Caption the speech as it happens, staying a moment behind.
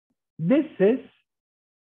This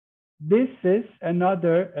is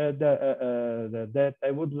another that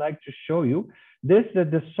I would like to show you.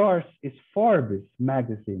 The source is Forbes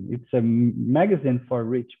magazine. It's a magazine for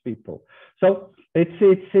rich people. So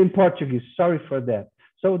it's in Portuguese. Sorry for that.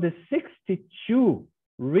 So the 62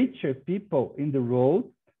 richer people in the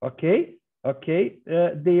world, okay,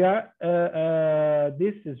 they are.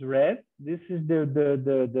 This is red. This is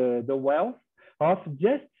the wealth of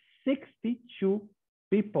just 62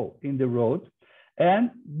 people in the world.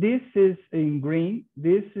 And this is in green.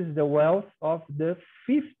 This is the wealth of the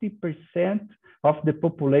 50% of the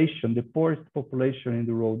population, the poorest population in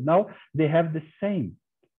the world. Now they have the same,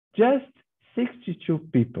 just 62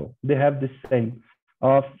 people. They have the same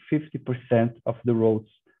of 50% of the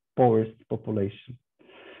world's poorest population.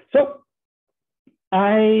 So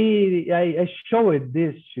I showed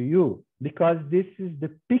this to you because this is the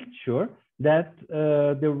picture that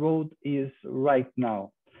the world is right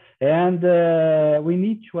now. And we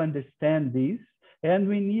need to understand this, and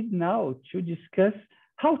we need now to discuss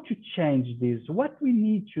how to change this, what we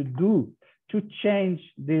need to do to change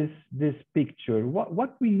this picture,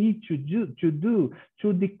 what we need to do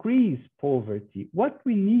to decrease poverty, what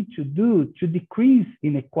we need to do to decrease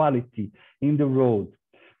inequality in the world.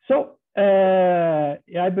 So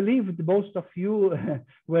I believe most of you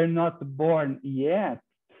were not born yet,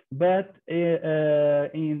 but in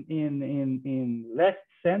last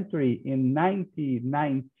century, in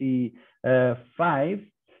 1995,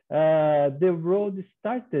 the world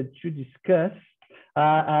started to discuss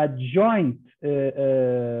a joint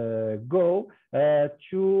goal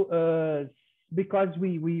because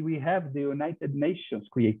we have the United Nations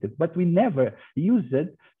created, but we never used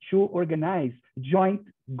it to organize joint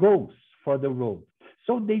goals for the world.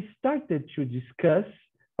 So they started to discuss,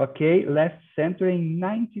 okay, last century in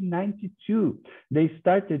 1992, they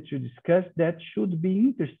started to discuss that should be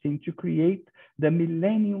interesting to create the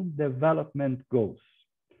Millennium Development Goals.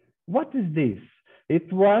 What is this?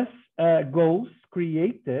 It was goals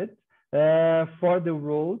created for the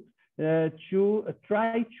world to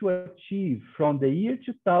try to achieve from the year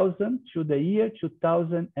 2000 to the year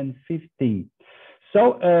 2015.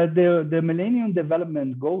 So the Millennium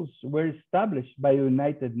Development Goals were established by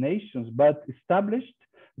United Nations, but established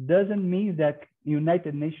doesn't mean that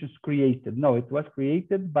United Nations created. No, it was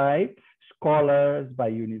created by scholars, by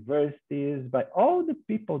universities, by all the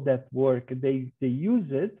people that work. They use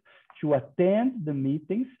it to attend the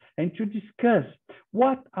meetings and to discuss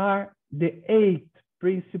what are the 8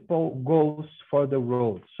 principal goals for the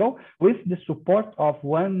world. So with the support of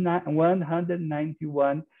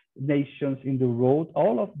 191 nations in the world,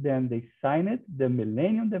 all of them, they signed the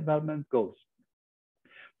Millennium Development Goals.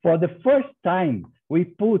 For the first time, we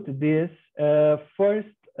put this first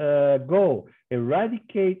goal: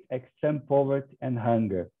 eradicate extreme poverty and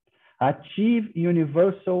hunger, achieve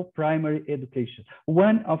universal primary education.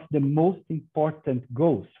 One of the most important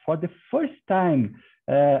goals. For the first time,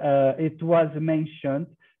 it was mentioned,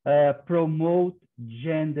 promote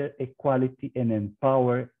gender equality and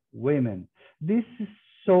empower women. This is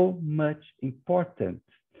so much important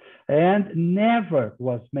and never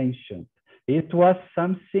was mentioned. It was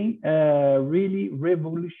something really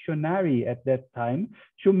revolutionary at that time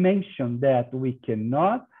to mention that we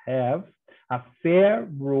cannot have a fair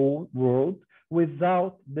world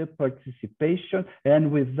without the participation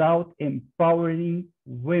and without empowering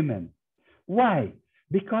women. Why?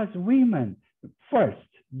 Because women, first,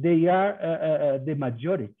 they are the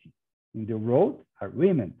majority in the world are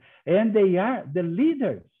women, and they are the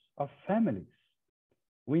leaders of families.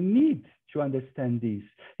 We need to understand this.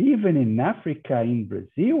 Even in Africa, in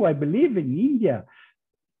Brazil, I believe in India,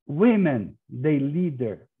 women, they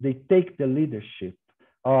take the leadership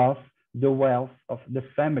of the wealth of the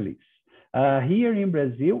families. Here in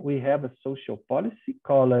Brazil, we have a social policy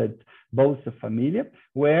called Bolsa Família,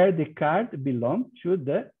 where the card belongs to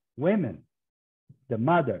the women, the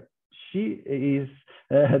mother. She is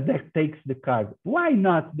that takes the card. Why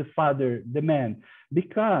not the father, the man?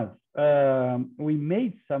 Because we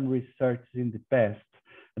made some research in the past.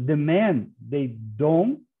 The men, they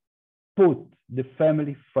don't put the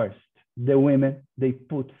family first. The women, they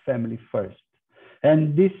put family first.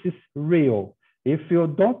 And this is real. If you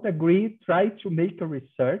don't agree, try to make a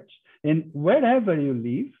research and wherever you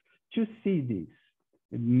live to see this.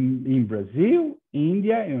 In Brazil,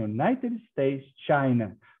 India, United States,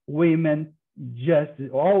 China, women just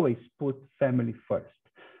always put family first.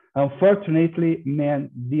 Unfortunately,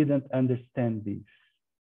 men didn't understand this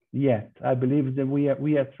yet. I believe that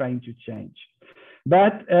we are trying to change.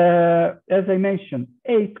 But as I mentioned,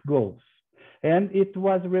 8 goals. And it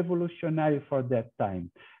was revolutionary for that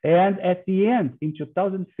time. And at the end, in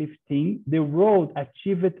 2015, the road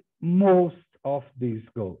achieved most of these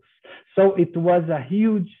goals. So it was a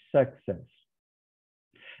huge success.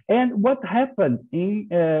 And what happened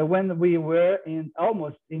when we were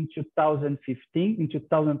almost in 2015, in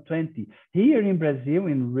 2020, here in Brazil,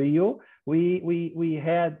 in Rio, we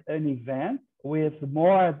had an event with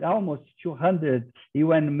almost 200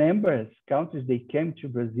 UN members, countries, they came to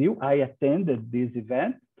Brazil. I attended this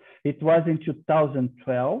event. It was in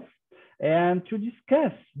 2012. And to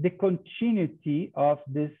discuss the continuity of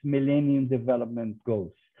this Millennium Development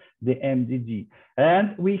Goals, the MDG.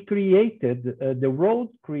 And we created, the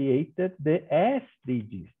road created the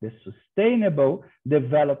SDGs, the Sustainable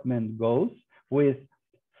Development Goals, with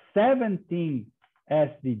 17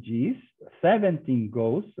 SDGs, 17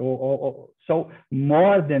 goals, so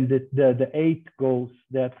more than the 8 goals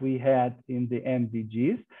that we had in the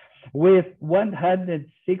MDGs, with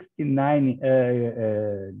 169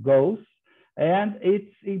 goals. And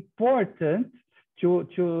it's important to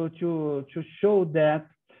show that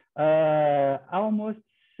almost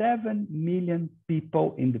 7 million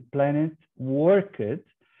people in the planet worked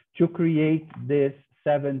to create this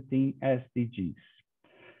 17 SDGs.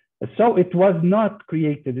 So it was not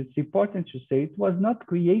created, it's important to say, it was not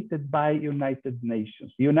created by United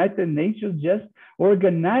Nations. The United Nations just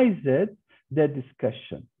organized the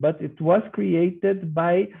discussion, but it was created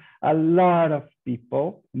by a lot of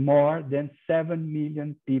people. More than 7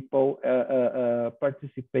 million people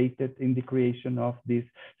participated in the creation of these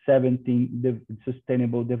 17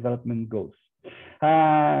 Sustainable Development Goals.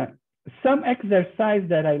 Some exercise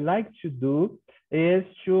that I like to do is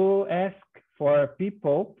to ask for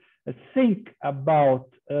people think about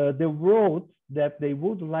the road that they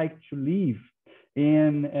would like to live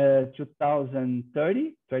in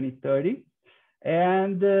 2030,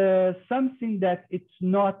 and something that it's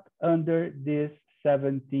not under these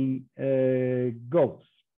 17 goals.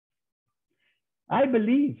 I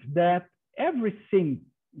believe that everything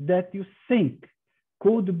that you think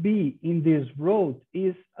could be in this road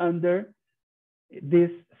is under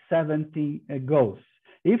these 17 goals.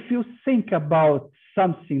 If you think about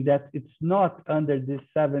something that it's not under these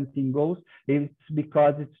 17 goals, it's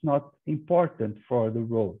because it's not important for the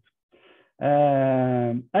road.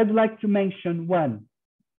 I'd like to mention one,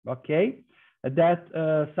 okay, that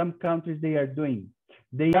some countries they are doing.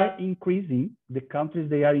 They are increasing, the countries,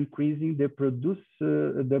 they are increasing the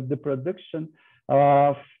production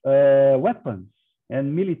of weapons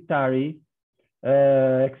and military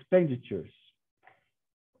expenditures.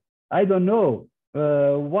 I don't know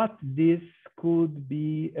what this could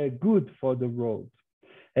be good for the road.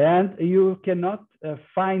 And you cannot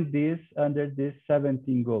find this under these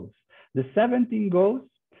 17 goals. The 17 goals,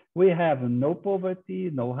 we have no poverty,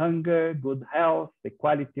 no hunger, good health,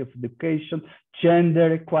 equality of education,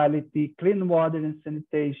 gender equality, clean water and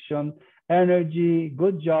sanitation, energy,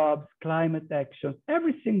 good jobs, climate action,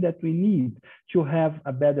 everything that we need to have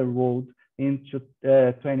a better world in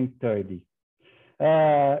 2030.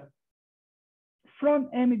 From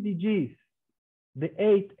MDGs, the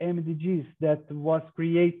 8 MDGs that was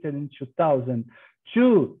created in 2000,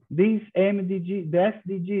 to these MDG, the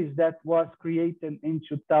SDGs that was created in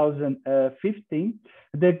 2015,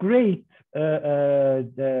 the great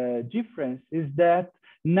the difference is that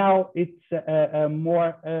now it's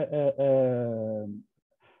more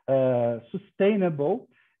sustainable,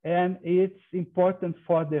 and it's important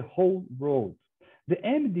for the whole world. The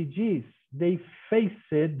MDGs, they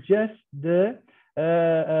faced just the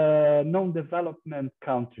non-development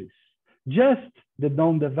countries. Just the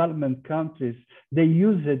non-development countries, they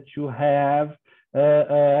used it to have,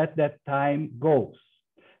 at that time, goals.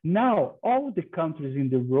 Now, all the countries in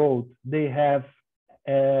the world, they have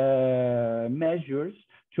measures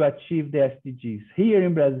to achieve the SDGs. Here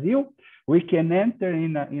in Brazil, we can enter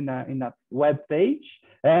in a web page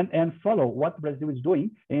and follow what Brazil is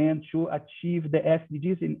doing and to achieve the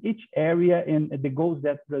SDGs in each area and the goals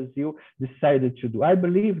that Brazil decided to do. I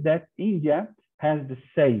believe that India has the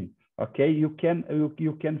same. Okay, you can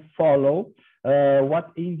follow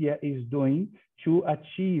what India is doing to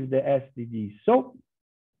achieve the SDGs. So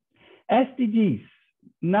SDGs,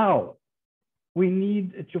 now we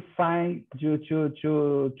need to find to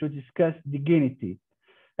discuss dignity.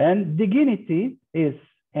 And dignity is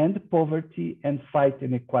end poverty and fight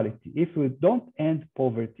inequality. If we don't end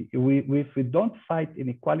poverty, if we don't fight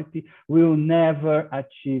inequality, we will never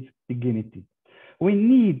achieve dignity. We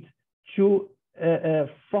need to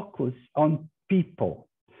focus on people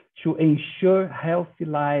to ensure healthy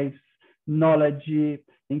lives, knowledge,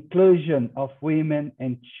 inclusion of women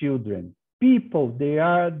and children. People, they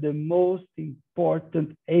are the most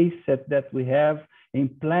important asset that we have in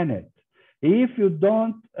planet. If you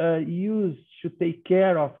don't use to take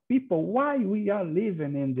care of people, why we are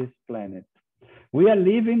living in this planet? We are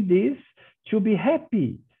living this to be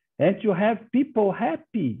happy and to have people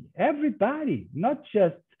happy, everybody, not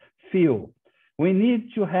just few. We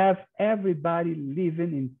need to have everybody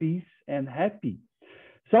living in peace and happy.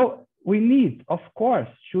 So we need, of course,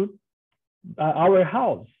 to our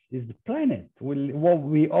house is the planet.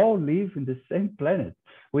 We all live in the same planet.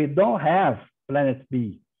 We don't have planet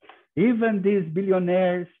B. Even these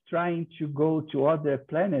billionaires trying to go to other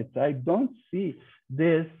planets, I don't see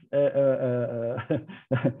this.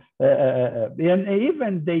 And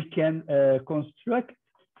even they can construct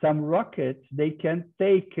some rockets. They can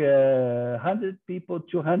take 100 people,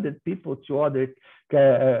 200 people to other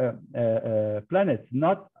planets,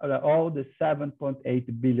 not all the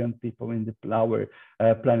 7.8 billion people in our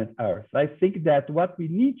planet Earth. I think that what we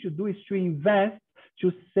need to do is to invest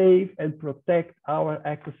to save and protect our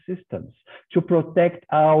ecosystems, to protect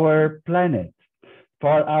our planet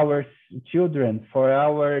for our children, for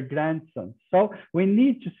our grandsons. So we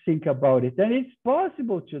need to think about it, and it's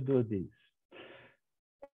possible to do this.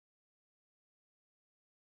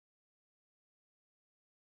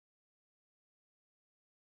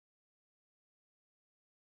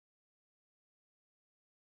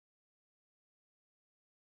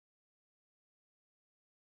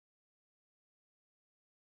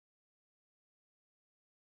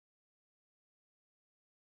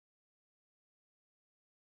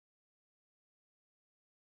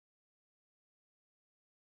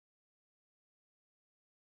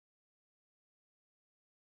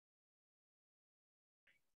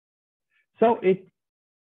 So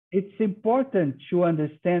it's important to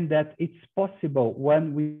understand that it's possible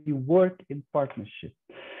when we work in partnership.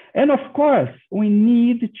 And of course, we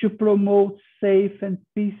need to promote safe and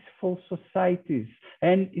peaceful societies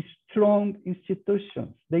and strong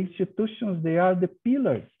institutions. The institutions, they are the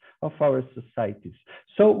pillars of our societies.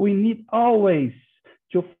 So we need always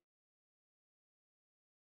to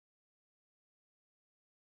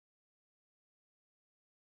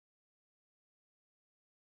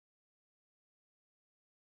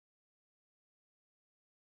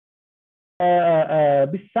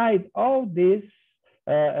beside all this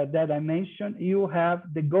that I mentioned, you have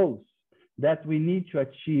the goals that we need to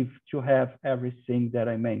achieve to have everything that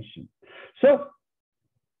I mentioned. So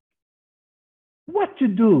what to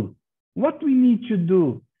do? What we need to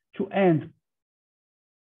do to end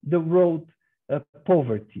the road of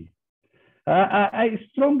poverty? I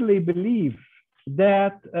strongly believe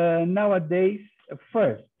that nowadays,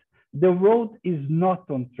 first, the road is not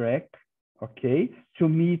on track, okay, to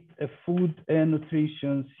meet food and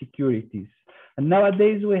nutrition securities. And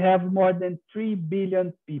nowadays, we have more than 3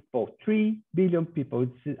 billion people, 3 billion people.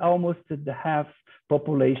 It's almost the half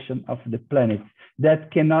population of the planet that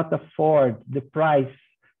cannot afford the price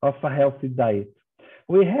of a healthy diet.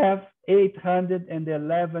 We have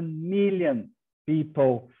 811 million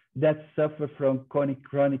people that suffer from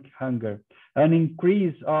chronic hunger, an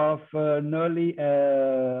increase of nearly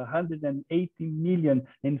 180 million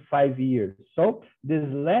in 5 years. So this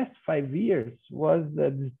last 5 years was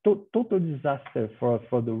a total disaster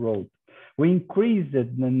for the world. We increased the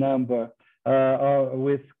number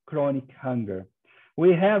with chronic hunger.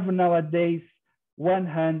 We have nowadays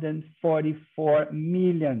 144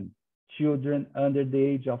 million children under the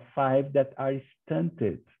age of 5 that are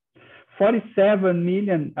stunted. 47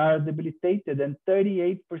 million are debilitated, and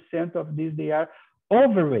 38% of these, they are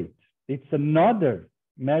overweight. It's another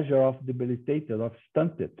measure of debilitated, of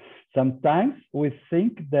stunted. Sometimes we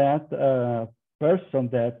think that a person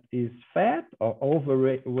that is fat or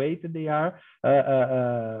overweight, they are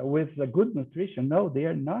with a good nutrition. No, they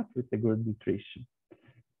are not with a good nutrition.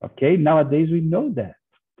 Okay, nowadays we know that.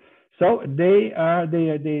 So they are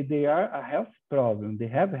a health problem. They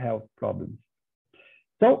have health problems.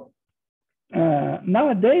 So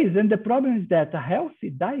nowadays, and the problem is that a healthy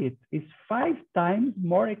diet is 5 times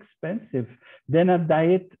more expensive than a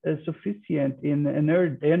diet sufficient in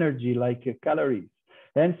energy, like calories,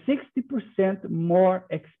 and 60% more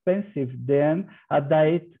expensive than a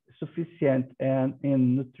diet sufficient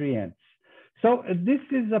in nutrients. So this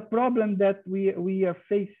is a problem that we are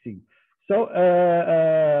facing. So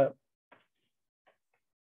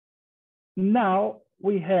now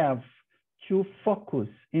we have to focus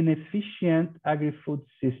in efficient agri-food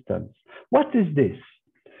systems. What is this?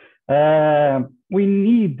 We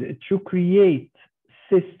need to create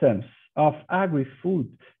systems of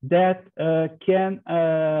agri-food that can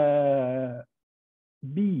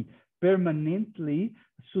be permanently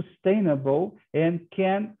sustainable and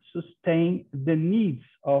can sustain the needs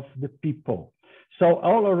of the people. So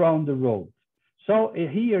all around the world. So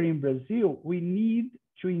here in Brazil, we need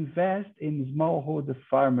to invest in smallholder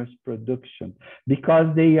farmers production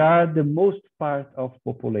because they are the most part of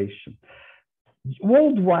population.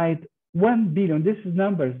 Worldwide, 1 billion, this is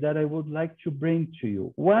numbers that I would like to bring to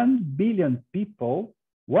you. 1 billion people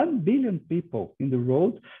in the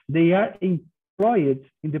world, they are employed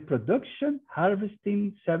in the production,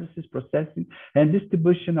 harvesting, services, processing, and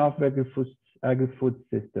distribution of agri-food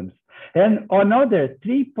systems. And another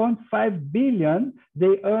 3.5 billion,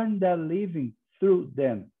 they earn their living through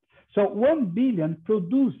them. So 1 billion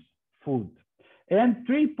produce food, and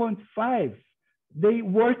 3.5, they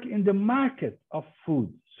work in the market of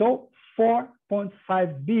food. So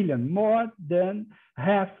 4.5 billion, more than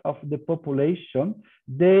half of the population,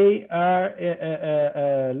 they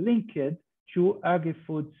are linked to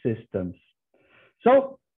agri-food systems.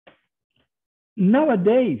 So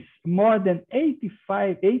nowadays, more than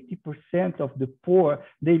 80% of the poor,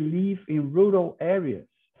 they live in rural areas.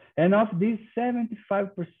 And of these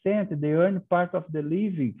 75%, they earn part of the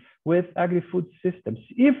living with agri-food systems.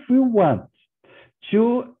 If we want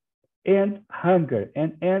to end hunger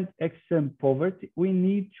and end extreme poverty, we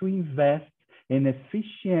need to invest in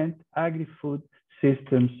efficient agri-food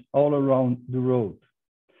systems all around the world.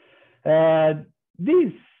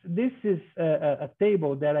 This is a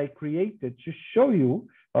table that I created to show you,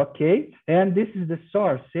 okay? And this is the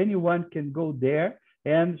source. Anyone can go there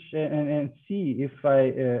and see if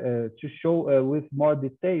to show with more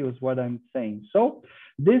details what I'm saying. So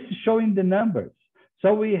this is showing the numbers.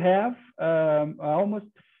 So we have almost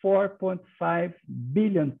 4.5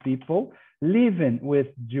 billion people living with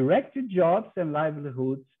direct jobs and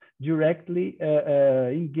livelihoods directly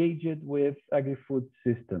engaged with agri-food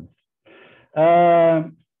systems.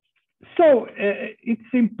 So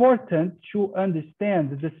it's important to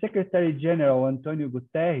understand the Secretary General, Antonio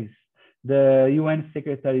Guterres, the UN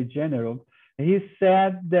Secretary General, he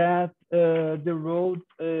said that the world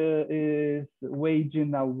is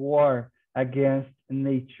waging a war against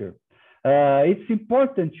nature. It's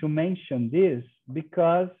important to mention this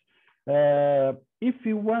because if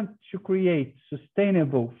we want to create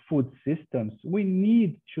sustainable food systems, we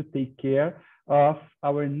need to take care of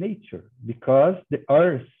our nature because the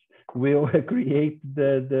earth will create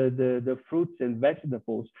the fruits and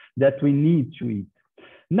vegetables that we need to eat.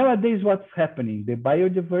 Nowadays, what's happening? The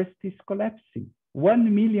biodiversity is collapsing.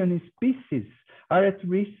 1 million species are at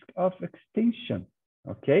risk of extinction,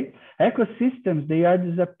 okay? Ecosystems, they are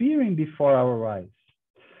disappearing before our eyes.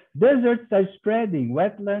 Deserts are spreading,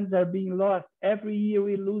 wetlands are being lost. Every year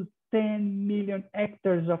we lose 10 million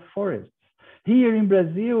hectares of forests. Here in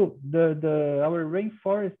Brazil, our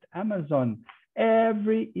rainforest, Amazon,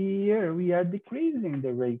 every year we are decreasing the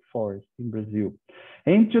rainforest in Brazil.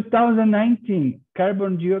 In 2019,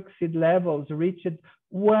 carbon dioxide levels reached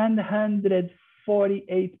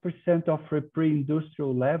 148% of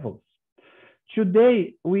pre-industrial levels.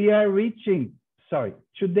 Today, we've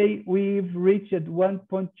reached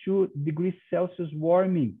 1.2 degrees Celsius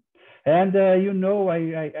warming. And you know,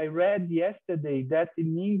 I read yesterday that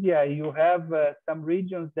in India, you have some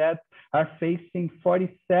regions that are facing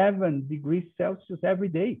 47 degrees Celsius every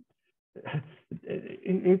day.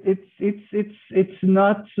 It's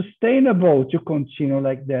not sustainable to continue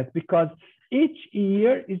like that because each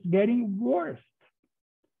year is getting worse.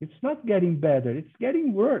 It's not getting better, it's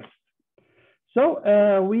getting worse. So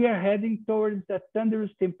we are heading towards a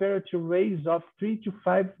thunderous temperature rise of 3 to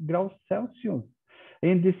 5 degrees Celsius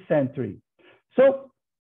in this century. So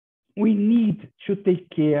we need to take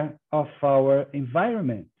care of our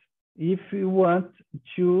environment if we want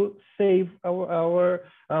to save our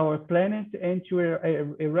planet and to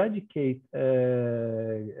eradicate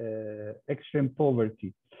extreme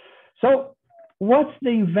poverty. So what's the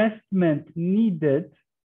investment needed?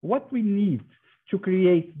 What we need to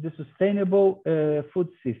create the sustainable food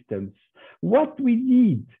systems? What we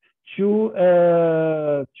need to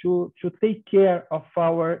take care of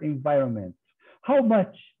our environment? How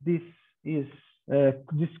much this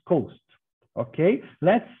cost? Okay,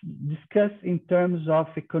 let's discuss in terms of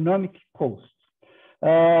economic cost.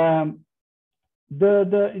 The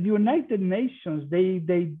United Nations, they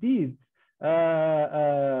did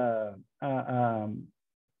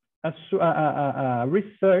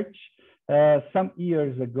research some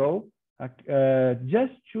years ago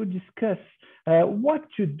just to discuss what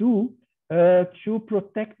to do to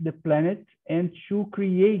protect the planet and to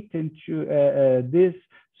create these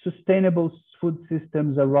sustainable food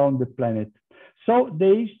systems around the planet. So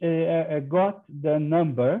they got the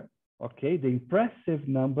number, okay, the impressive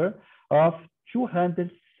number of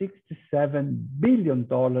 $267 billion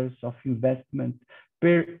of investment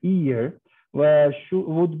per year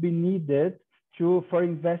would be needed for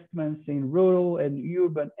investments in rural and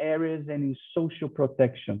urban areas and in social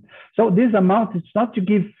protection. So this amount is not to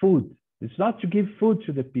give food. It's not to give food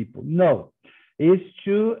to the people. No, it's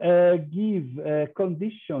to give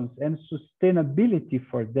conditions and sustainability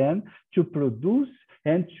for them to produce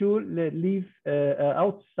and to live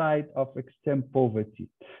outside of extreme poverty.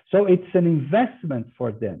 So it's an investment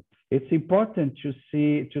for them. It's important to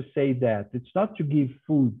say that it's not to give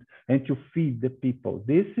food and to feed the people.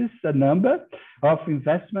 This is a number of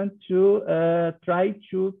investment to try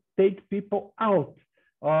to take people out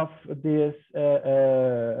of this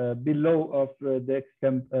below of the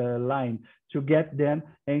extreme line, to get them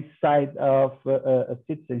inside of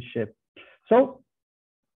citizenship. So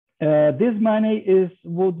this money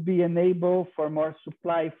would be enabled for more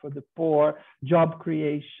supply for the poor, job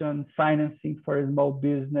creation, financing for a small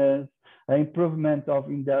business, improvement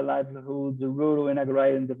in their livelihoods, rural and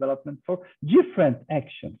agrarian development, for different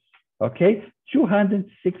actions. Okay,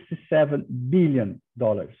 $267 billion.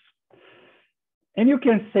 And you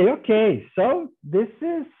can say, okay, so this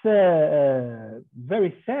is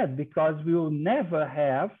very sad, because we will never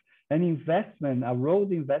have an investment, a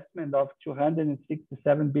road investment of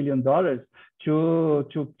 $267 billion to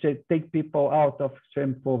take people out of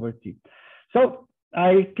extreme poverty. So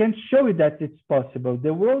I can show you that it's possible.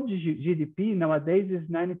 The world GDP nowadays is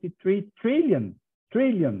 $93 trillion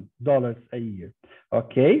a year.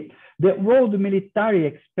 Okay, the world military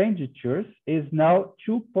expenditures is now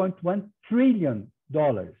 $2.1 trillion.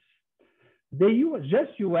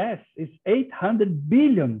 Just US is $800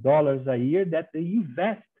 billion a year that they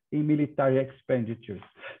invest in military expenditures.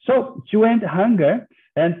 So to end hunger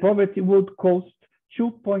and poverty would cost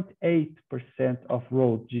 2.8% of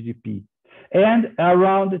world GDP and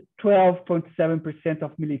around 12.7%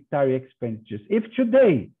 of military expenditures. If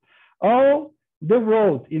today all the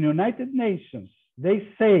world in United Nations, they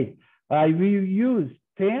say, I will use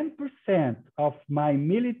 10% of my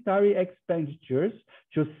military expenditures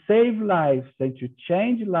to save lives and to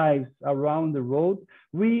change lives around the world,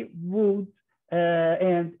 we would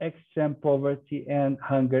end extreme poverty and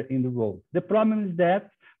hunger in the world. The problem is that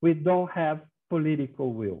we don't have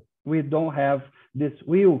political will. We don't have this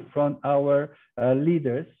will from our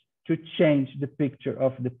leaders to change the picture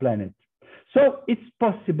of the planet. So it's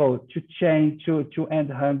possible to change, to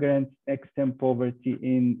end hunger and extreme poverty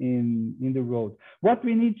in the world. What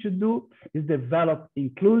we need to do is develop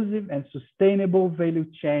inclusive and sustainable value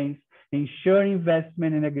chains, ensure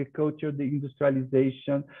investment in agriculture, the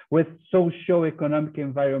industrialization with social, economic,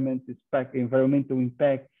 environmental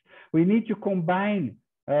impacts. We need to combine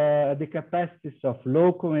the capacities of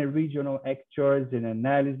local and regional actors in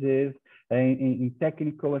analysis, in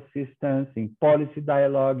technical assistance, in policy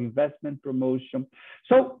dialogue, investment promotion.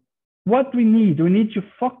 So what we need to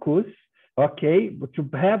focus, okay, to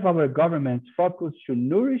have our governments focus to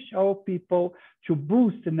nourish our people, to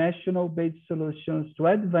boost national-based solutions, to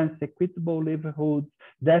advance equitable livelihoods,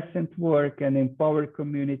 decent work, and empower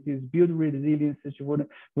communities, build resilience to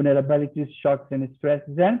vulnerabilities, shocks, and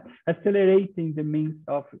stresses, and accelerating the means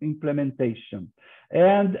of implementation.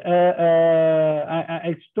 And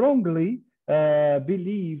I strongly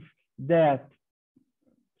believe that,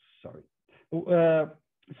 so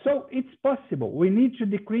it's possible. We need to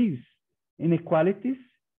decrease inequalities,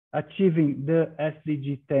 achieving the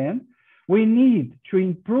SDG 10. We need to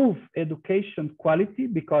improve education quality,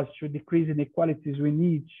 because to decrease inequalities, we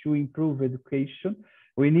need to improve education.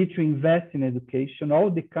 We need to invest in education. All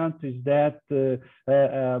the countries that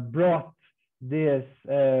brought this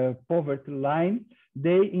poverty line,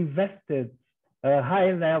 they invested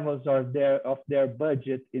high levels of their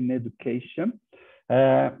budget in education.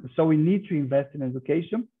 So we need to invest in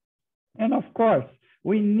education. And of course,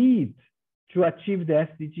 we need to achieve the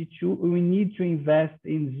SDG 2, we need to invest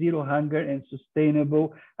in zero hunger and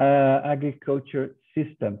sustainable agriculture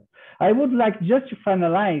systems. I would like just to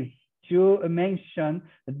finalize to mention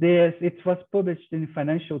this. It was published in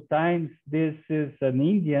Financial Times. This is an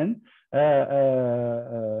Indian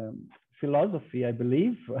philosophy, I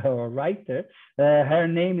believe, or writer. Her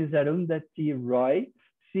name is Arundhati Roy.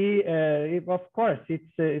 She, of course,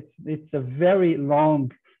 it's a very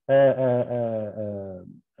long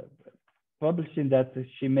publishing that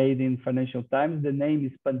she made in Financial Times. The name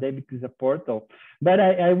is Pandemic is a Portal. But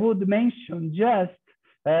I would mention just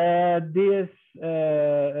this,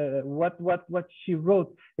 what she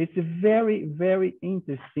wrote. It's very, very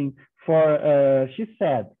interesting. She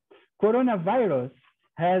said, coronavirus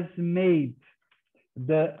has made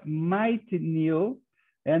the mighty kneel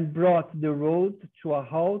and brought the road to a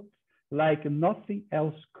halt like nothing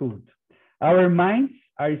else could. Our minds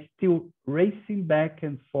are still racing back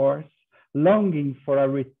and forth, longing for a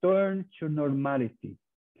return to normality,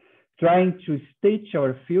 trying to stitch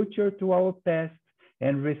our future to our past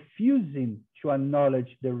and refusing to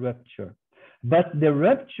acknowledge the rupture. But the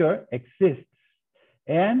rupture exists,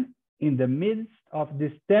 and in the midst of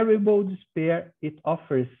this terrible despair, it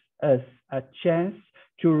offers us a chance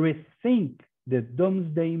to rethink the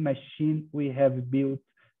doomsday machine we have built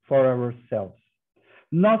for ourselves.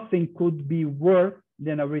 Nothing could be worse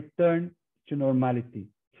than a return to normality.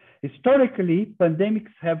 Historically,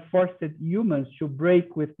 pandemics have forced humans to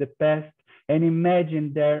break with the past and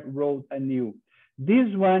imagine their road anew.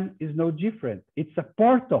 This one is no different. It's a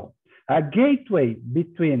portal, a gateway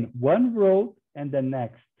between one road and the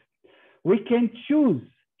next. We can choose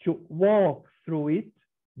to walk through it,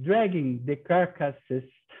 dragging the carcasses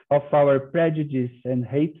of our prejudice and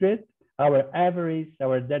hatred, our avarice,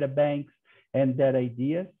 our data banks and dead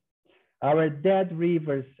ideas, our dead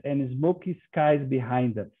rivers and smoky skies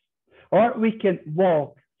behind us. Or we can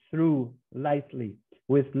walk through lightly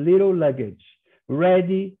with little luggage,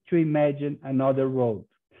 ready to imagine another road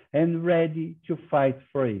and ready to fight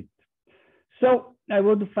for it. So I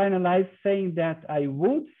would finalize saying that I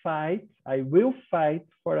will fight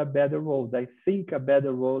for a better road. I think a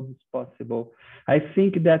better road is possible. I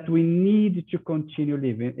think that we need to continue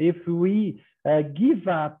living. If we give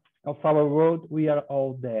up of our road, we are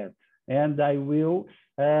all dead. And I will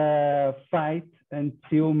fight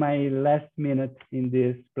until my last minute in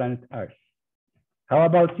this planet Earth. How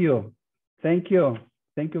about you? Thank you.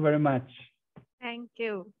 Thank you very much. Thank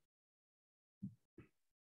you.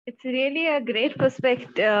 It's really a great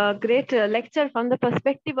perspective, great lecture from the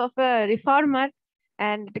perspective of a reformer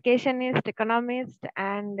and educationist, economist,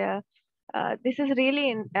 and this is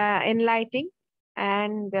really enlightening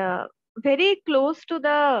and very close to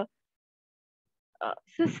the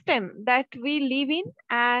system that we live in,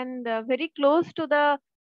 and very close to the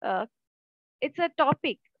it's a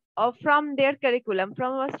topic from their curriculum,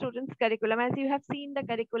 from our students curriculum, as you have seen the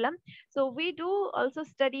curriculum. So we do also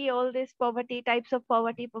study all this poverty, types of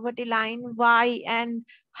poverty line, why and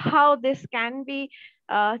how this can be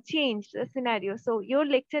changed the scenario. So your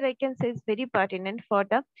lecture, I can say, is very pertinent for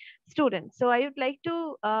the students. So I would like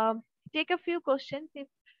to take a few questions. If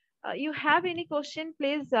you have any question,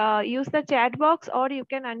 please use the chat box, or you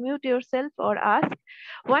can unmute yourself or ask.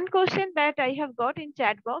 One question that I have got in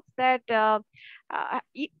chat box, that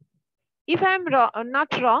if I'm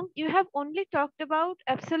not wrong, you have only talked about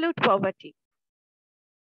absolute poverty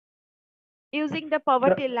using the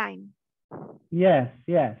poverty line. Yes,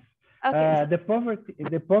 yes. Okay.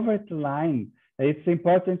 The poverty line, it's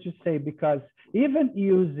important to say, because even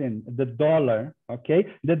using the dollar,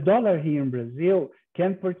 okay, the dollar here in Brazil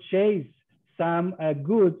can purchase some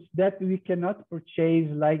goods that we cannot purchase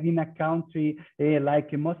like in a country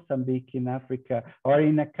like Mozambique in Africa, or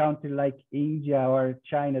in a country like India or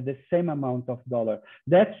China, the same amount of dollar.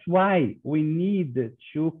 That's why we need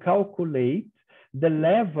to calculate the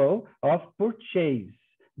level of purchase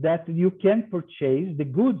that you can purchase, the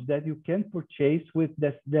goods that you can purchase with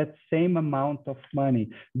that same amount of money.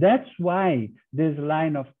 That's why this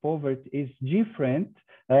line of poverty is different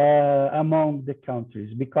among the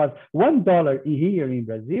countries, because $1 here in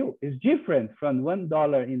Brazil is different from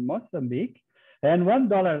 $1 in Mozambique, and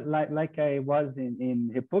 $1, like I was in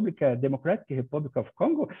Democratic Republic of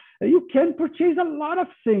Congo, you can purchase a lot of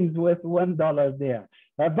things with $1 there.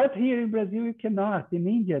 But here in Brazil, you cannot. In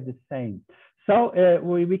India, the same. So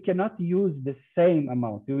we cannot use the same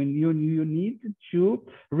amount. You need to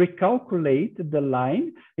recalculate the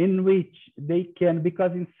line in which they can,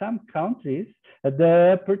 because in some countries,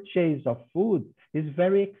 the purchase of food is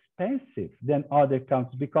very expensive than other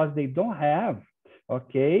countries, because they don't have,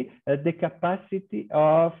 okay, the capacity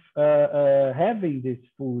of having this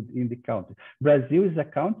food in the country. Brazil is a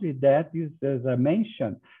country that is, as I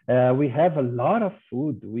mentioned, we have a lot of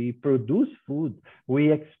food. We produce food.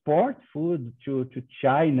 We export food to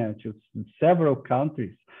China, to several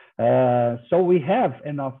countries. So we have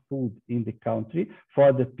enough food in the country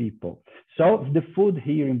for the people. So the food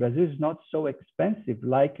here in Brazil is not so expensive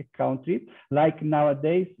like a country like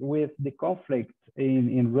nowadays with the conflict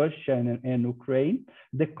in Russia and Ukraine.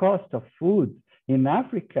 The cost of food in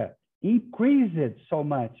Africa increased so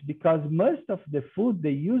much because most of the food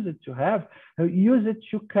they used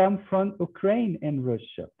to come from Ukraine and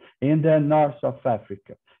Russia in the north of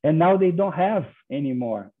Africa. And now they don't have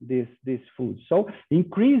anymore this food. So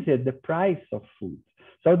increased the price of food.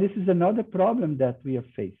 So this is another problem that we are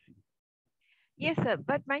facing. Yes, sir.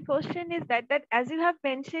 But my question is that as you have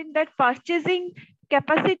mentioned, that purchasing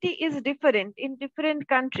capacity is different in different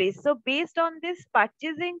countries. So based on this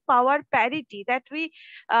purchasing power parity that we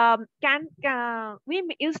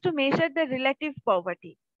used to measure the relative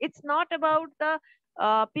poverty. It's not about the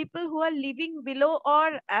people who are living below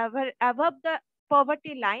or above the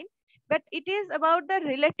poverty line, but it is about the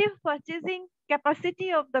relative purchasing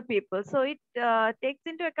capacity of the people. So it takes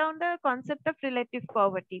into account the concept of relative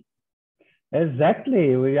poverty.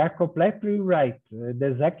 Exactly, we are completely right.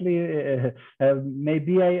 Maybe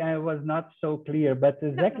I was not so clear, but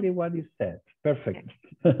exactly what you said. Perfect.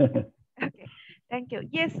 Okay, thank you.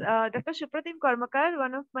 Yes, Dr. Supratim Karmakar,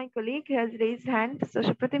 one of my colleague, has raised hand. So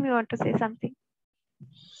Supratim, you want to say something?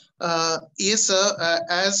 Yes, sir.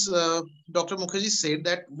 As Dr. Mukherjee said,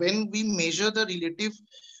 that when we measure the relative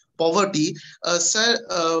poverty, sir,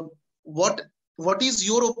 what is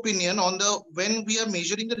your opinion on the when we are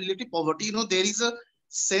measuring the relative poverty? There is a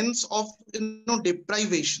sense of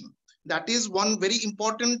deprivation. That is one very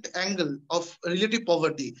important angle of relative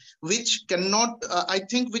poverty, which cannot, I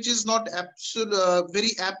think, which is not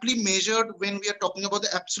very aptly measured when we are talking about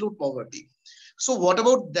the absolute poverty. So what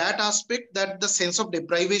about that aspect, that the sense of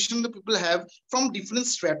deprivation the people have from different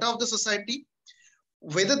strata of the society,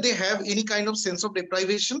 whether they have any kind of sense of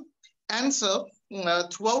deprivation? And sir,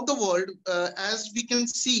 throughout the world, as we can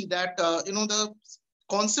see that, the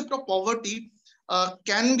concept of poverty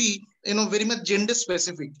can be, very much gender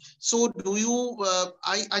specific. So do you,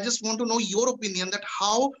 I just want to know your opinion that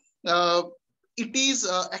how it is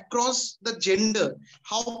across the gender,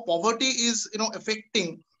 how poverty is,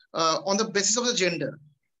 affecting on the basis of the gender.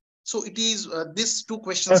 So it is these two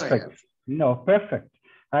questions Perfect. I have. No, perfect.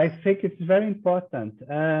 I think it's very important.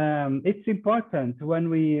 It's important when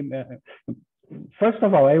we, first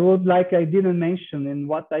of all, I didn't mention in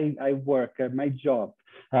what I work, my job.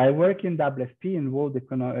 I work in WFP, in World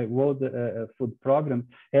Food Program,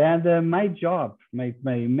 and my job, my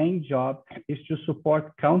main job is to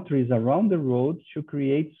support countries around the world to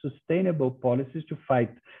create sustainable policies to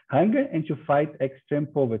fight hunger and to fight extreme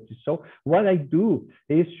poverty. So what I do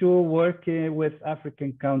is to work with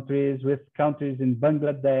African countries, with countries in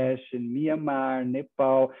Bangladesh, in Myanmar,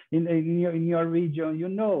 Nepal, in your region,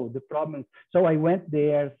 the problems. So I went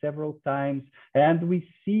there several times, and we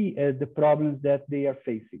see the problems that they are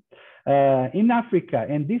facing. In Africa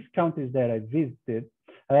and these countries that I visited,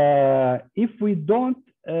 if we don't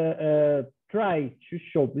try to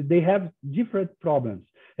show, they have different problems.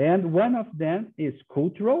 And one of them is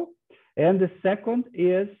cultural, and the second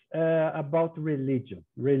is about religion.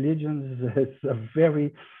 Religion is a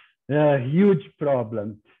very huge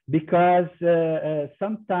problem, because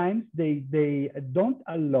sometimes they don't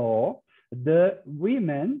allow the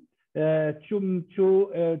women to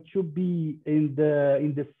be in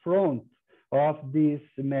the front of these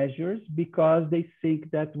measures, because they think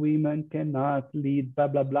that women cannot lead, blah,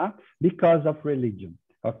 blah, blah, because of religion.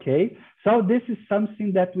 Okay, so this is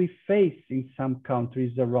something that we face in some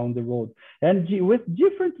countries around the world, and with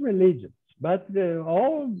different religions, but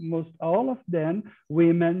almost all of them,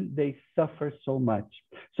 women, they suffer so much.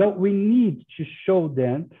 So we need to show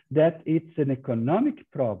them that it's an economic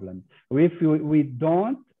problem. If we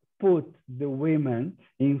don't put the women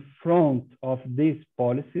in front of these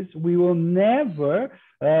policies, we will never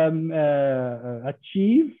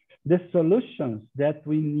achieve the solutions that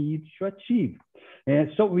we need to achieve.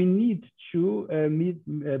 And so we need to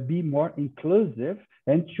be more inclusive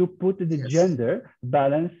and to put the gender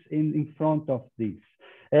balance in front of this.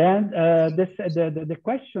 And the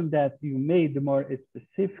question that you made more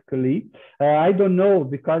specifically, I don't know,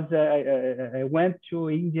 because I went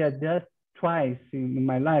to India just twice in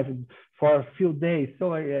my life for a few days,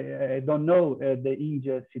 so I don't know the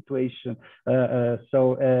India situation.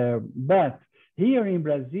 But here in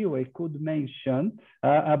Brazil, I could mention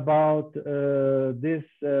about this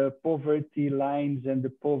poverty lines and the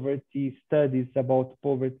poverty studies about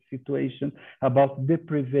poverty situation, about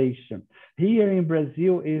deprivation. Here in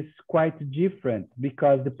Brazil is quite different,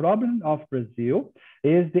 because the problem of Brazil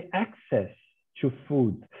is the access to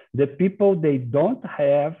food. The people, they don't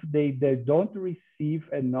don't receive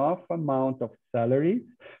enough amount of salaries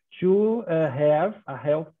to have a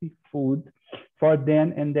healthy food for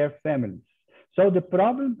them and their families. So the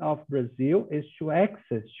problem of Brazil is to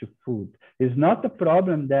access to food. It's not the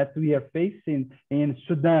problem that we are facing in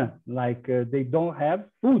Sudan, like they don't have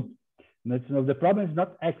food. The problem is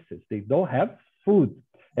not access. They don't have food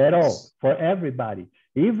at all for everybody.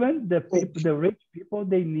 Even the people, the rich people,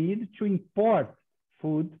 they need to import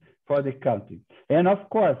food for the country. And of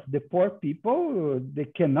course, the poor people, they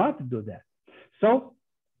cannot do that. So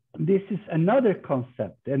this is another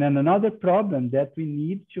concept and another problem that we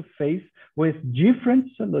need to face with different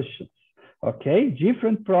solutions. Okay,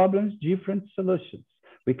 different problems, different solutions.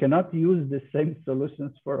 We cannot use the same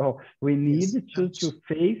solutions for all. We need to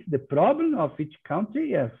face the problem of each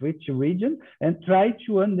country, of each region, and try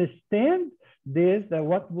to understand this,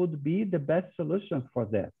 what would be the best solution for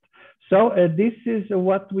that. So this is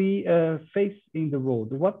what we face in the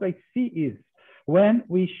road. What I see is when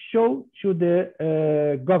we show to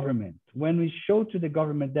the government,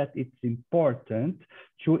 that it's important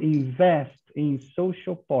to invest in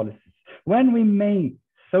social policies. When we make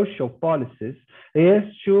social policies is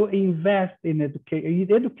to invest in education.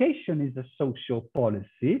 Education is a social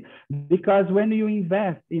policy because when you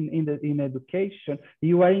invest in education,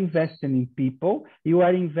 you are investing in people, you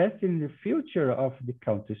are investing in the future of the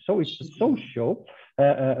country. So it's a social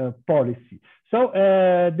policy. So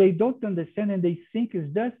they don't understand and they think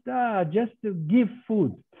it's just to give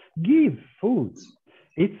food. Give food.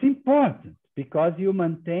 It's important because you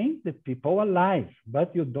maintain the people alive,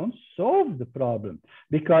 but you don't solve the problem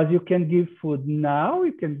because you can give food now,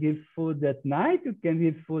 you can give food at night, you can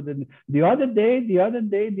give food the other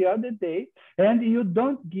day, and you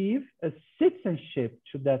don't give a citizenship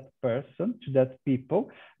to that person, to that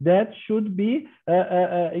people that should be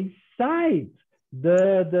inside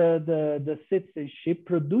the citizenship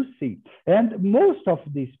producing. And most of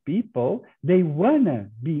these people, they wanna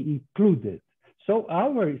be included. So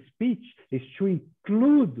our speech is to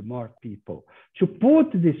include more people, to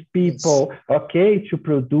put these people, okay, to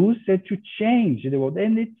produce and to change the world.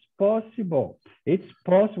 And it's possible. It's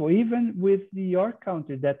possible, even with your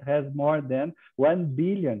country that has more than 1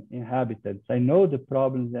 billion inhabitants. I know the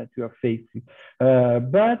problems that you are facing,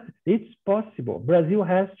 but it's possible. Brazil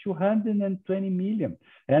has 220 million,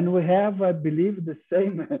 and we have, I believe, the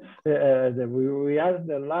same. We are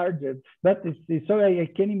the largest, but so I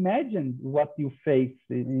can imagine what you face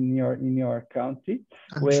in your country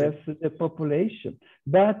with the population.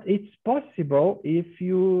 But it's possible if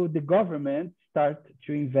the government start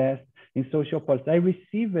to invest in social policy. I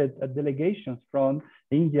received delegations from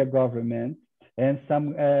India government and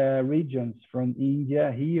some regions from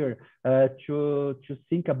India here to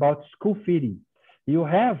think about school feeding. You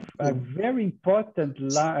have a very important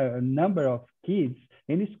number of kids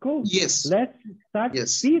in schools. Yes. Let's start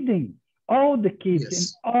feeding all the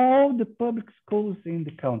kids in all the public schools in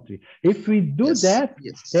the country. If we do that,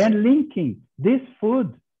 then linking this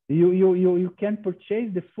food, you can purchase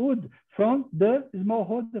the food from the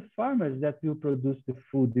smallholder farmers that will produce the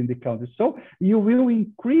food in the country. So you will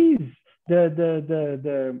increase the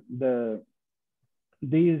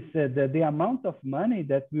amount of money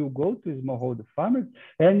that will go to smallholder farmers,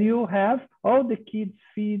 and you have all the kids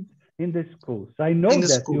feed in the schools. I know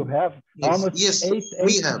that you have almost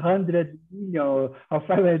 800 million of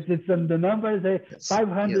farmers. It's the numbers are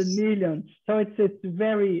 500 million. So it's a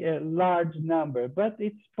very large number, but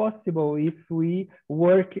it's possible if we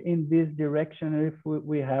work in this direction, if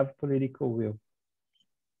we have political will.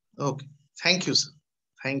 Okay. Thank you, sir.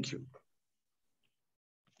 Thank you.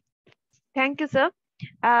 Thank you, sir.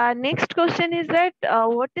 Next question is that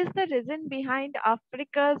what is the reason behind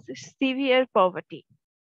Africa's severe poverty?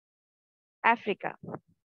 Africa.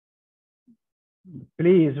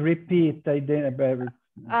 Please repeat.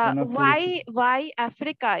 Why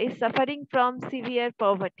Africa is suffering from severe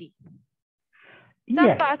poverty?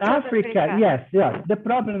 Yes, Africa. Yes. The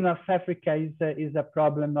problem of Africa is a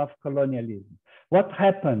problem of colonialism. What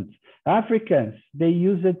happened? Africans, they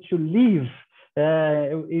used to live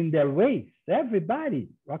in their ways. Everybody,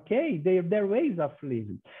 okay, their ways of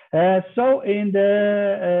living. So in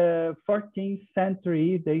the 14th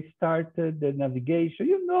century, they started the navigation.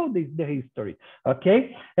 You know the history,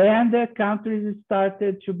 okay? And the countries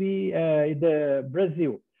started to be the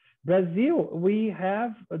Brazil. Brazil, we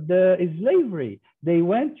have the slavery. They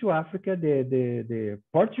went to Africa, the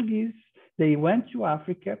Portuguese, they went to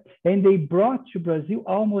Africa, and they brought to Brazil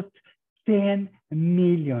almost 10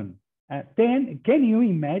 million. Can you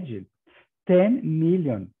imagine? 10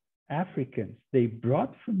 million Africans they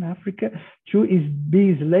brought from Africa to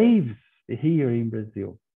be slaves here in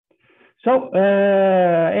Brazil. So,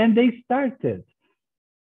 and they started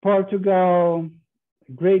Portugal,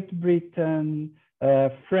 Great Britain,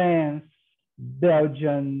 France,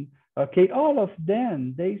 Belgium, okay, all of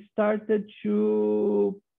them, they started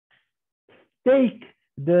to take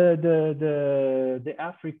the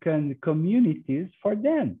African communities for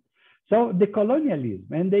them. So the colonialism,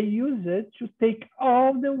 and they use it to take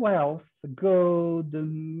all the wealth, gold,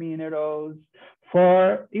 minerals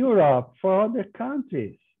for Europe, for other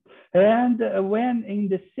countries. And when in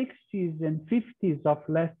the 60s and 50s of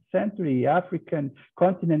last century, African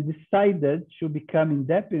continent decided to become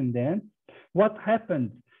independent, what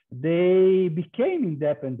happened? they became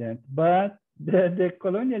independent, but the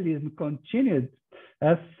colonialism continued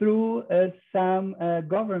through some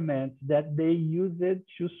governments that they used it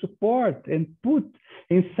to support and put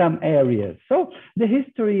in some areas. So the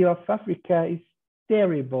history of Africa is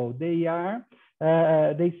terrible. They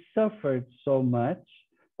suffered so much,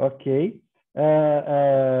 okay?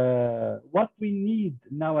 What we need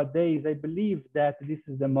nowadays, I believe that this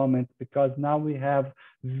is the moment, because now we have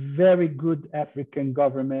very good African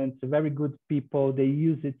governments, very good people. They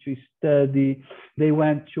use it to study. They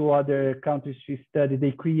went to other countries to study.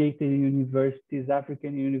 They created universities,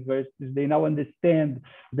 African universities. They now understand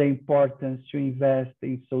the importance to invest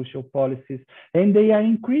in social policies, and they are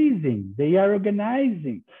increasing. They are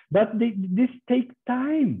organizing, but this takes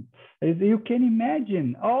time. As you can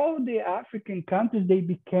imagine, all the African countries, they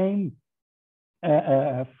became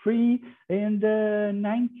free in the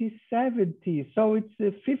 1970s. So it's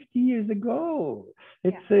 50 years ago.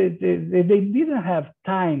 It's they didn't have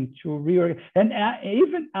time to reorganize. And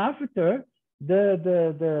even after they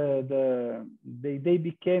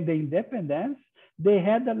became the independence, they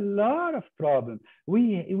had a lot of problems.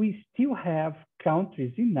 We still have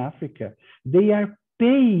countries in Africa. They are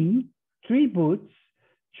paying tributes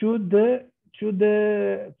to the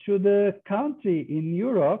country in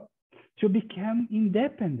Europe to become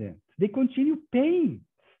independent. They continue paying.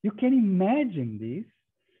 You can imagine this.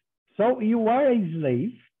 So you are a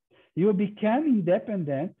slave, you become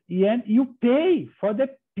independent, and you pay for the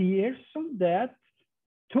person that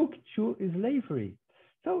took to slavery.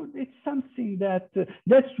 So it's something that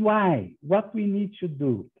that's why what we need to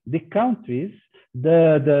do. The countries,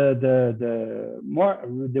 the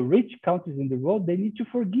rich countries in the world, they need to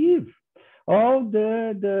forgive all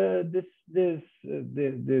these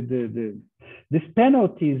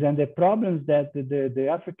penalties and the problems that the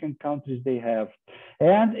African countries they have.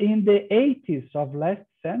 And in the 80s of last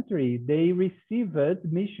century, they received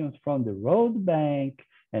missions from the World Bank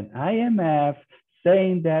and IMF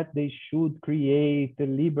saying that they should create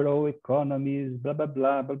liberal economies, blah, blah,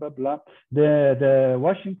 blah, blah, blah, blah. The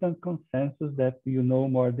Washington Consensus that you know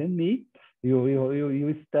more than me,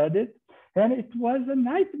 you studied. And it was a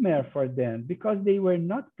nightmare for them because they were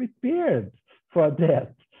not prepared for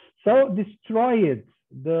that. So destroyed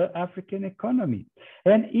the African economy.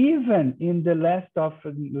 And even in the last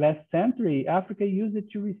century, Africa used it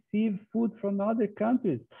to receive food from other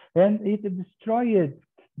countries, and it destroyed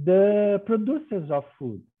the producers of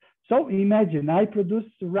food. So imagine I produce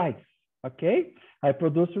rice, okay? I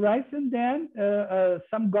produce rice, and then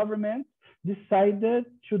some government decided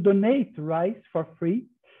to donate rice for free.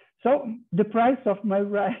 So the price of my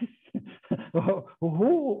rice, who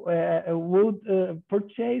would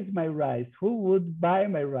purchase my rice? Who would buy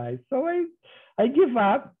my rice? So I give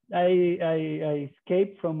up, I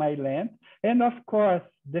escape from my land. And of course,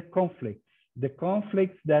 the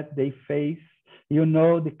conflicts that they face, you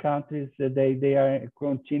know, the countries, they are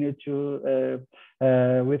continue to,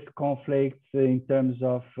 with conflicts in terms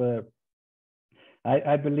of,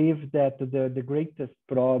 I believe that the greatest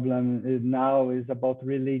problem now is about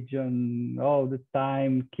religion, all the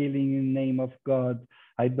time killing in the name of God.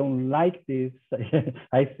 I don't like this.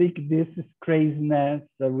 I think this is craziness.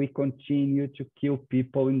 We continue to kill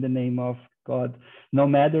people in the name of God, no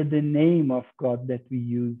matter the name of God that we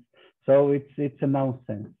use. So it's a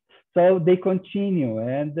nonsense. So they continue,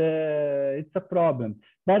 and it's a problem.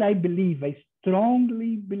 But I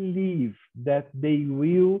strongly believe that they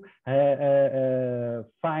will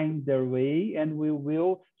find their way, and we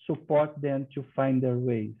will support them to find their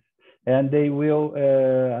ways, and they will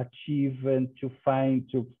achieve and to find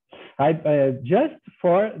just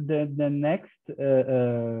for the next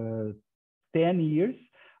 10 years,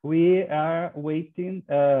 we are waiting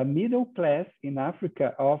a middle class in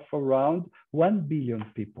Africa of around 1 billion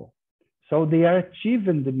people. So they are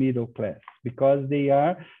achieving the middle class because they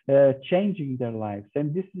are changing their lives.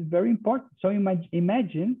 And this is very important. So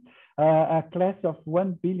imagine a class of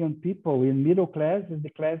 1 billion people. In middle class is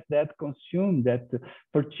the class that consume, that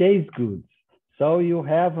purchase goods. So you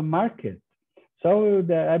have a market. So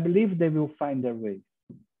I believe they will find their way.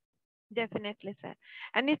 Definitely, sir.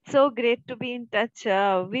 And it's so great to be in touch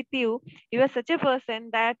with you. You are such a person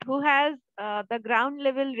that who has the ground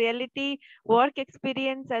level reality work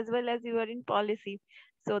experience as well as you are in policy.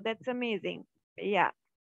 So that's amazing. Yeah.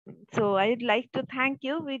 So I'd like to thank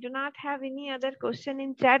you. We do not have any other question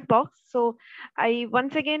in chat box. So I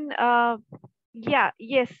once again,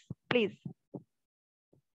 yes, please.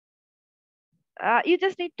 You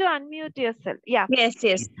just need to unmute yourself. Yeah. Yes.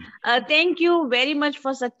 Thank you very much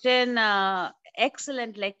for such an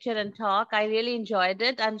excellent lecture and talk. I really enjoyed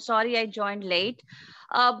it. I'm sorry I joined late.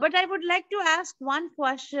 But I would like to ask one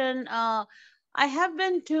question. I have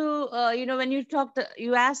been to, when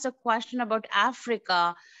you asked a question about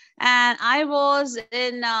Africa, and I was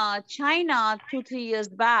in China 2, 3 years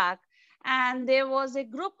back, and there was a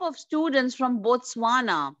group of students from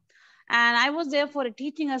Botswana. And I was there for a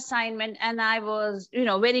teaching assignment, and I was,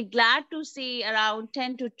 very glad to see around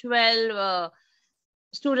 10 to 12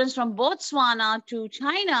 students from Botswana to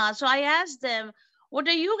China. So I asked them, what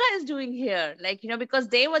are you guys doing here? Like, because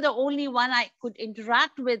they were the only one I could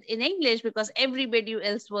interact with in English, because everybody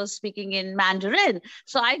else was speaking in Mandarin.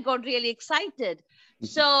 So I got really excited.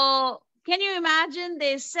 So can you imagine?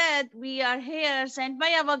 They said, we are here sent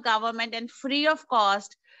by our government and free of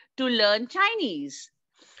cost to learn Chinese.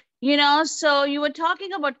 So you were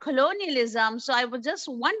talking about colonialism. So I was just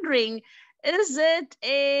wondering, is it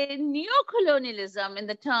a neo-colonialism in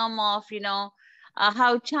the term of,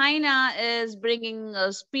 how China is bringing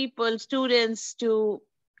us people, students to,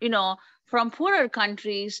 from poorer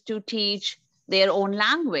countries to teach their own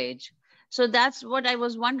language? So that's what I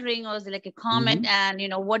was wondering, was like a comment, and,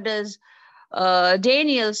 what does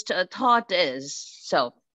Daniel's thought is.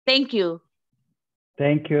 So thank you.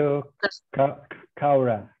 Thank you,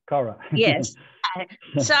 Kaura. Yes.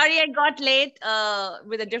 Sorry, I got late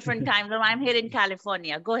with a different time zone. I'm here in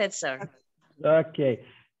California. Go ahead, sir. Okay.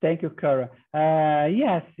 Thank you, Kaura.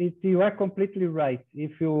 Yes, you are completely right.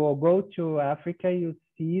 If you go to Africa, you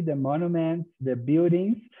see the monuments, the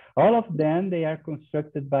buildings, all of them, they are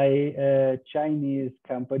constructed by Chinese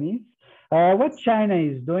companies. What China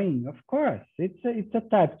is doing, of course, it's a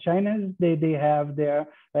type. China, they have their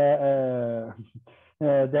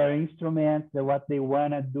instruments, what they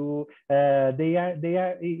want to do. They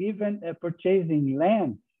are even purchasing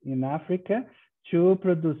land in Africa to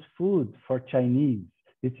produce food for Chinese.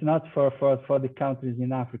 It's not for the countries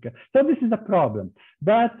in Africa. So this is a problem.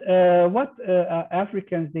 But what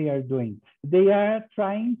Africans they are doing? They are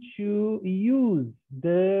trying to use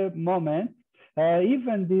the moment.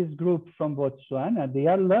 Even this group from Botswana, they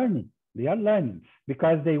are learning. They are learning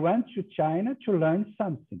because they went to China to learn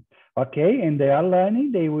something. Okay, and they are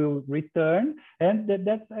learning, they will return. And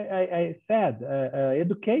that's, I said,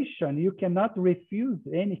 education, you cannot refuse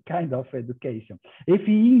any kind of education. If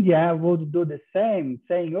India would do the same,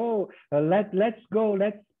 saying, oh, let's go,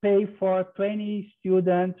 let's pay for 20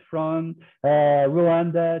 students from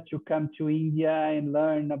Rwanda to come to India and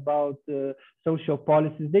learn about social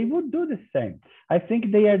policies, they would do the same. I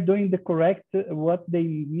think they are doing the correct. What they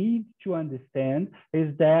need to understand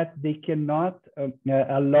is that they cannot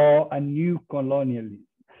allow a new colonialism.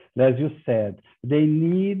 As you said, they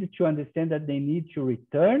need to understand that they need to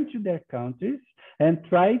return to their countries and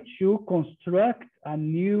try to construct a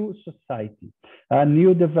new society, a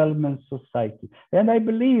new development society. And I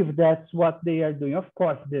believe that's what they are doing. Of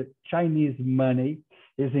course, the Chinese money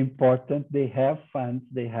is important. They have funds,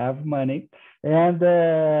 they have money, and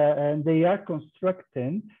they are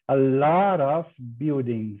constructing a lot of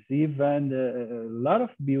buildings, even a lot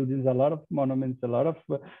of buildings, a lot of monuments, a lot of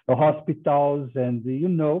hospitals, and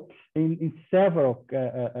in several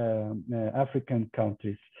African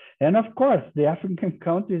countries. And of course, the African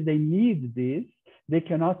countries, they need this. They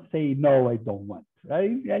cannot say, no, I don't want.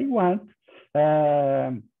 I want.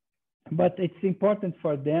 But it's important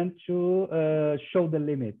for them to show the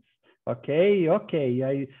limits. Okay,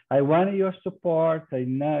 I want your support. I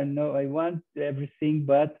know I want everything,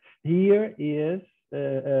 but here is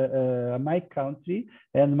my country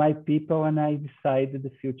and my people, and I decide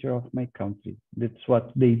the future of my country. That's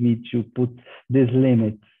what they need to put these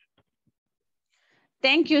limits.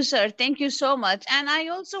 Thank you, sir. Thank you so much. And I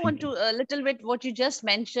also want to a little bit what you just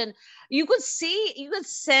mentioned. You could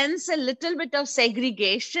sense a little bit of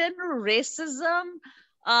segregation, racism,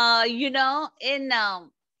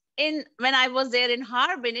 in when I was there in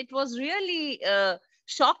Harbin. It was really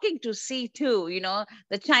shocking to see too,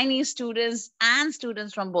 the Chinese students and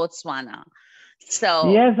students from Botswana.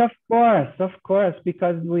 So yes, of course,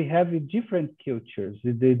 because we have different cultures.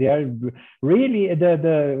 They are really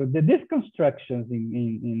the deconstructions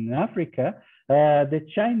in Africa. The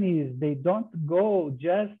Chinese, they don't go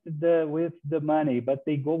just with the money, but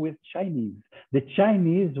they go with Chinese. The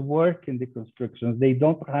Chinese work in the constructions. They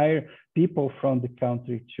don't hire people from the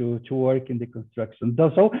country to work in the construction.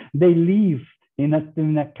 So they live in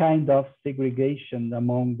a kind of segregation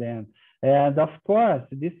among them. And of course,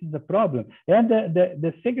 this is a problem. And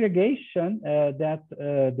the segregation that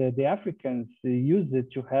the Africans used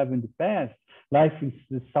to have in the past, life in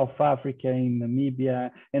South Africa, in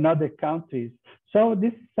Namibia, and other countries. So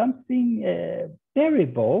this is something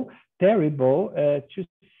terrible to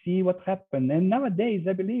see what happened. And nowadays,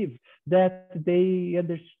 I believe that they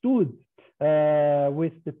understood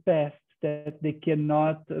with the past that they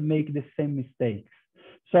cannot make the same mistakes.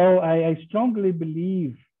 So I strongly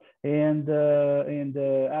believe in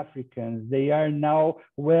the Africans. They are now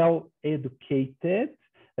well educated.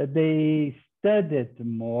 They studied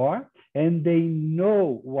more, and they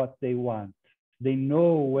know what they want. They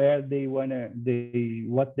know where they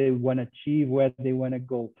what they wanna achieve, where they wanna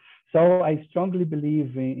go. So I strongly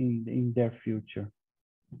believe in their future.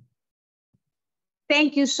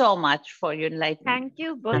 Thank you so much for your enlightenment. Thank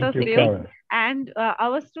you, both Thank of you, you. Kara. And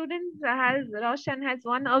our student Roshan has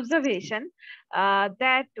one observation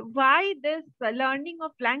that why this learning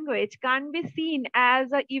of language can't be seen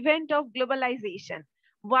as an event of globalization.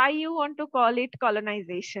 Why you want to call it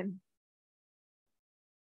colonization?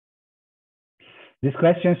 This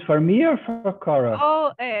question is for me or for Kara?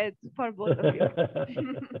 Oh, it's for both of you.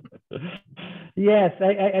 Yes,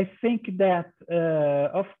 I think that,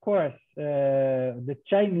 of course, the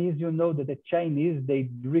Chinese, you know that the Chinese,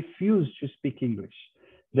 they refuse to speak English.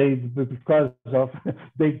 Because of,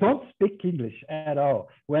 they don't speak English at all.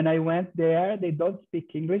 When I went there, they don't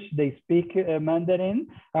speak English. They speak Mandarin.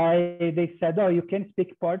 They said, oh, you can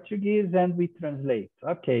speak Portuguese, and we translate.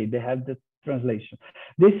 Okay, they have the translation.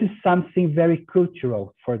 This is something very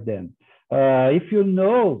cultural for them. If you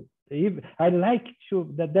know, I like to,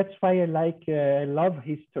 that's why I love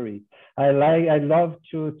history. I love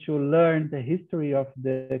to learn the history of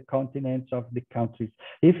the continents, of the countries.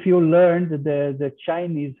 If you learn the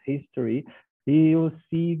Chinese history, you'll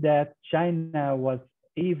see that China was,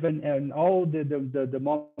 even in all the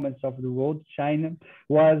moments of the world, China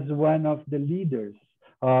was one of the leaders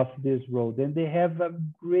of this road, and they have a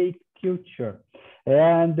great culture,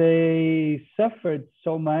 and they suffered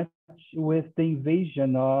so much with the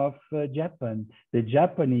invasion of Japan, the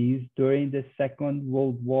Japanese, during the Second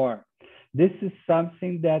World War. This is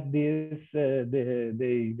something that they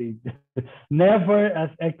never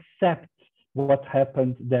accept what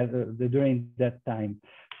happened during that time.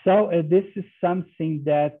 So this is something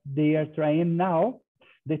that they are trying now.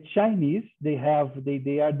 The Chinese, they are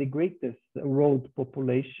the greatest world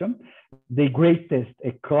population, the greatest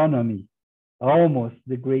economy, almost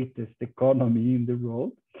the greatest economy in the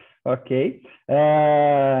world. Okay,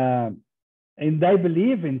 and I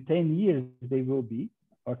believe in 10 years they will be.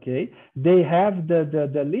 Okay, they have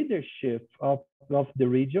the leadership of the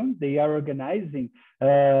region. They are organizing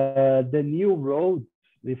the new road.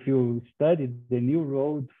 If you study the new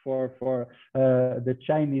road for the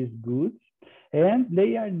Chinese goods, and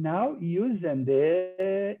they are now using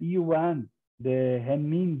the yuan, the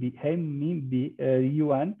renminbi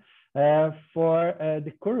yuan for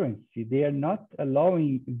the currency. They are not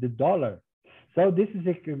allowing the dollar. So this is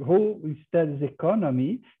who studies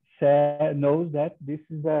economy knows that this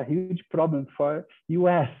is a huge problem for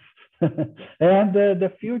US and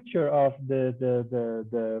the future of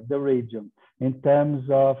the region in terms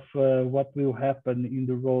of what will happen in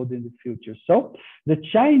the road in the future. So the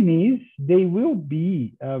Chinese, they will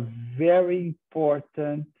be a very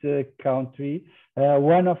important country,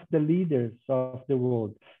 one of the leaders of the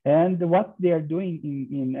world. And what they are doing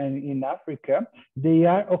in Africa, they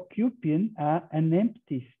are occupying an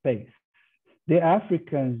empty space. The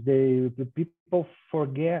Africans, the people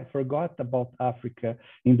forgot about Africa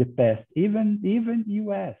in the past. Even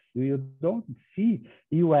US, you don't see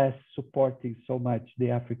US supporting so much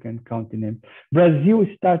the African continent. Brazil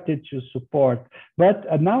started to support, but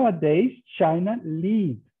nowadays China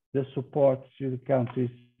leads the support to the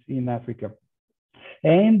countries in Africa.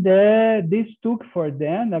 And this took for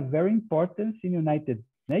them a very importance in United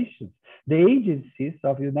Nations. The agencies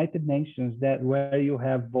of United Nations where you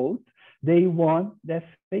have vote, they want the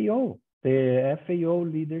FAO. The FAO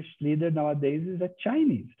leader nowadays is a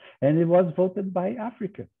Chinese, and it was voted by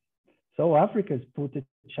Africa. So Africa has put the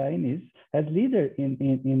Chinese as leader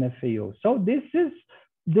in FAO. So this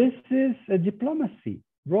is a diplomacy,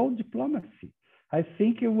 world diplomacy. I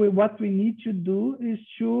think what we need to do is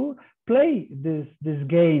to play this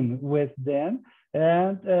game with them,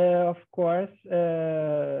 and of course,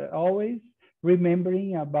 always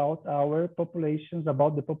remembering about our populations,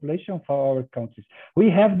 about the population of our countries. We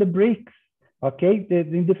have the BRICS, okay?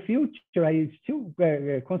 In the future, I still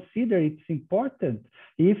consider it's important.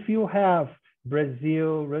 If you have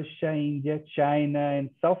Brazil, Russia, India, China,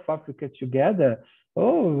 and South Africa together,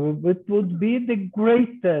 oh, it would be the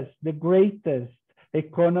greatest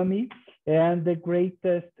economy and the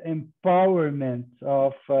greatest empowerment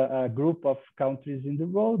of a group of countries in the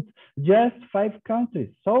world, just 5 countries.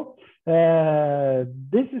 So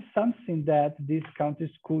this is something that these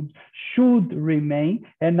countries should remain.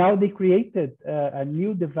 And now they created a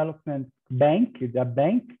new development bank, a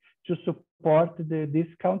bank to support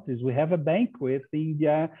these countries. We have a bank with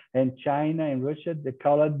India and China and Russia. They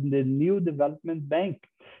call it the New Development Bank.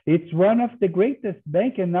 It's one of the greatest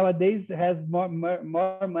banks, and nowadays has more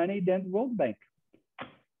money than the World Bank.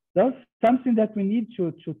 That's something that we need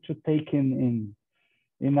to take in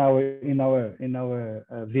our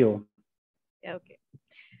view. Okay.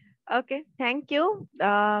 Okay. Thank you.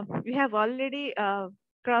 We have already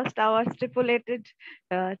crossed our stipulated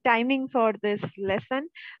timing for this lesson.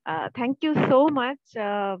 Thank you so much,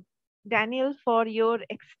 Daniel, for your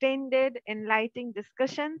extended enlightening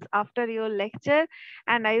discussions after your lecture.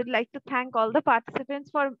 And I would like to thank all the participants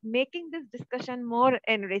for making this discussion more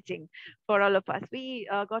enriching for all of us. We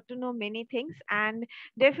got to know many things, and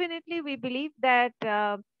definitely we believe that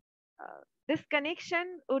this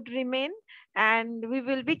connection would remain, and we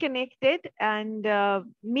will be connected, and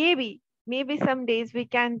maybe some days we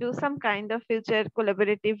can do some kind of future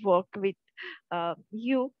collaborative work with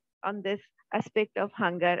you on this aspect of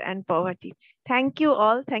hunger and poverty. Thank you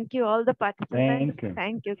all. Thank you all the participants. Thank you.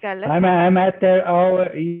 Thank you, Carlos. I'm at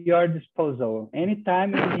your disposal.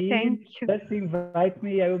 Anytime you need, Thank you. just invite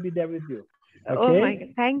me. I will be there with you. Okay? Oh my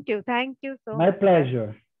God. Thank you. Thank you so much. My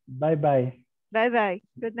pleasure. Bye-bye. Bye-bye.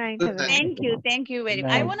 Good night. Good night. Thank you very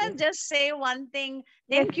much. I want to just say one thing.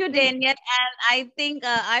 Thank you, please. Daniel. And I think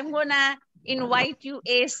I'm going to invite you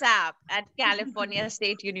ASAP at California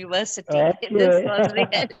State University. Okay. This was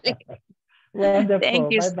really wonderful.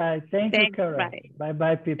 Thank you. Bye-bye. Thank you, Kara.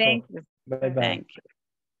 Bye-bye, people. Thank you. Bye-bye. Thank you.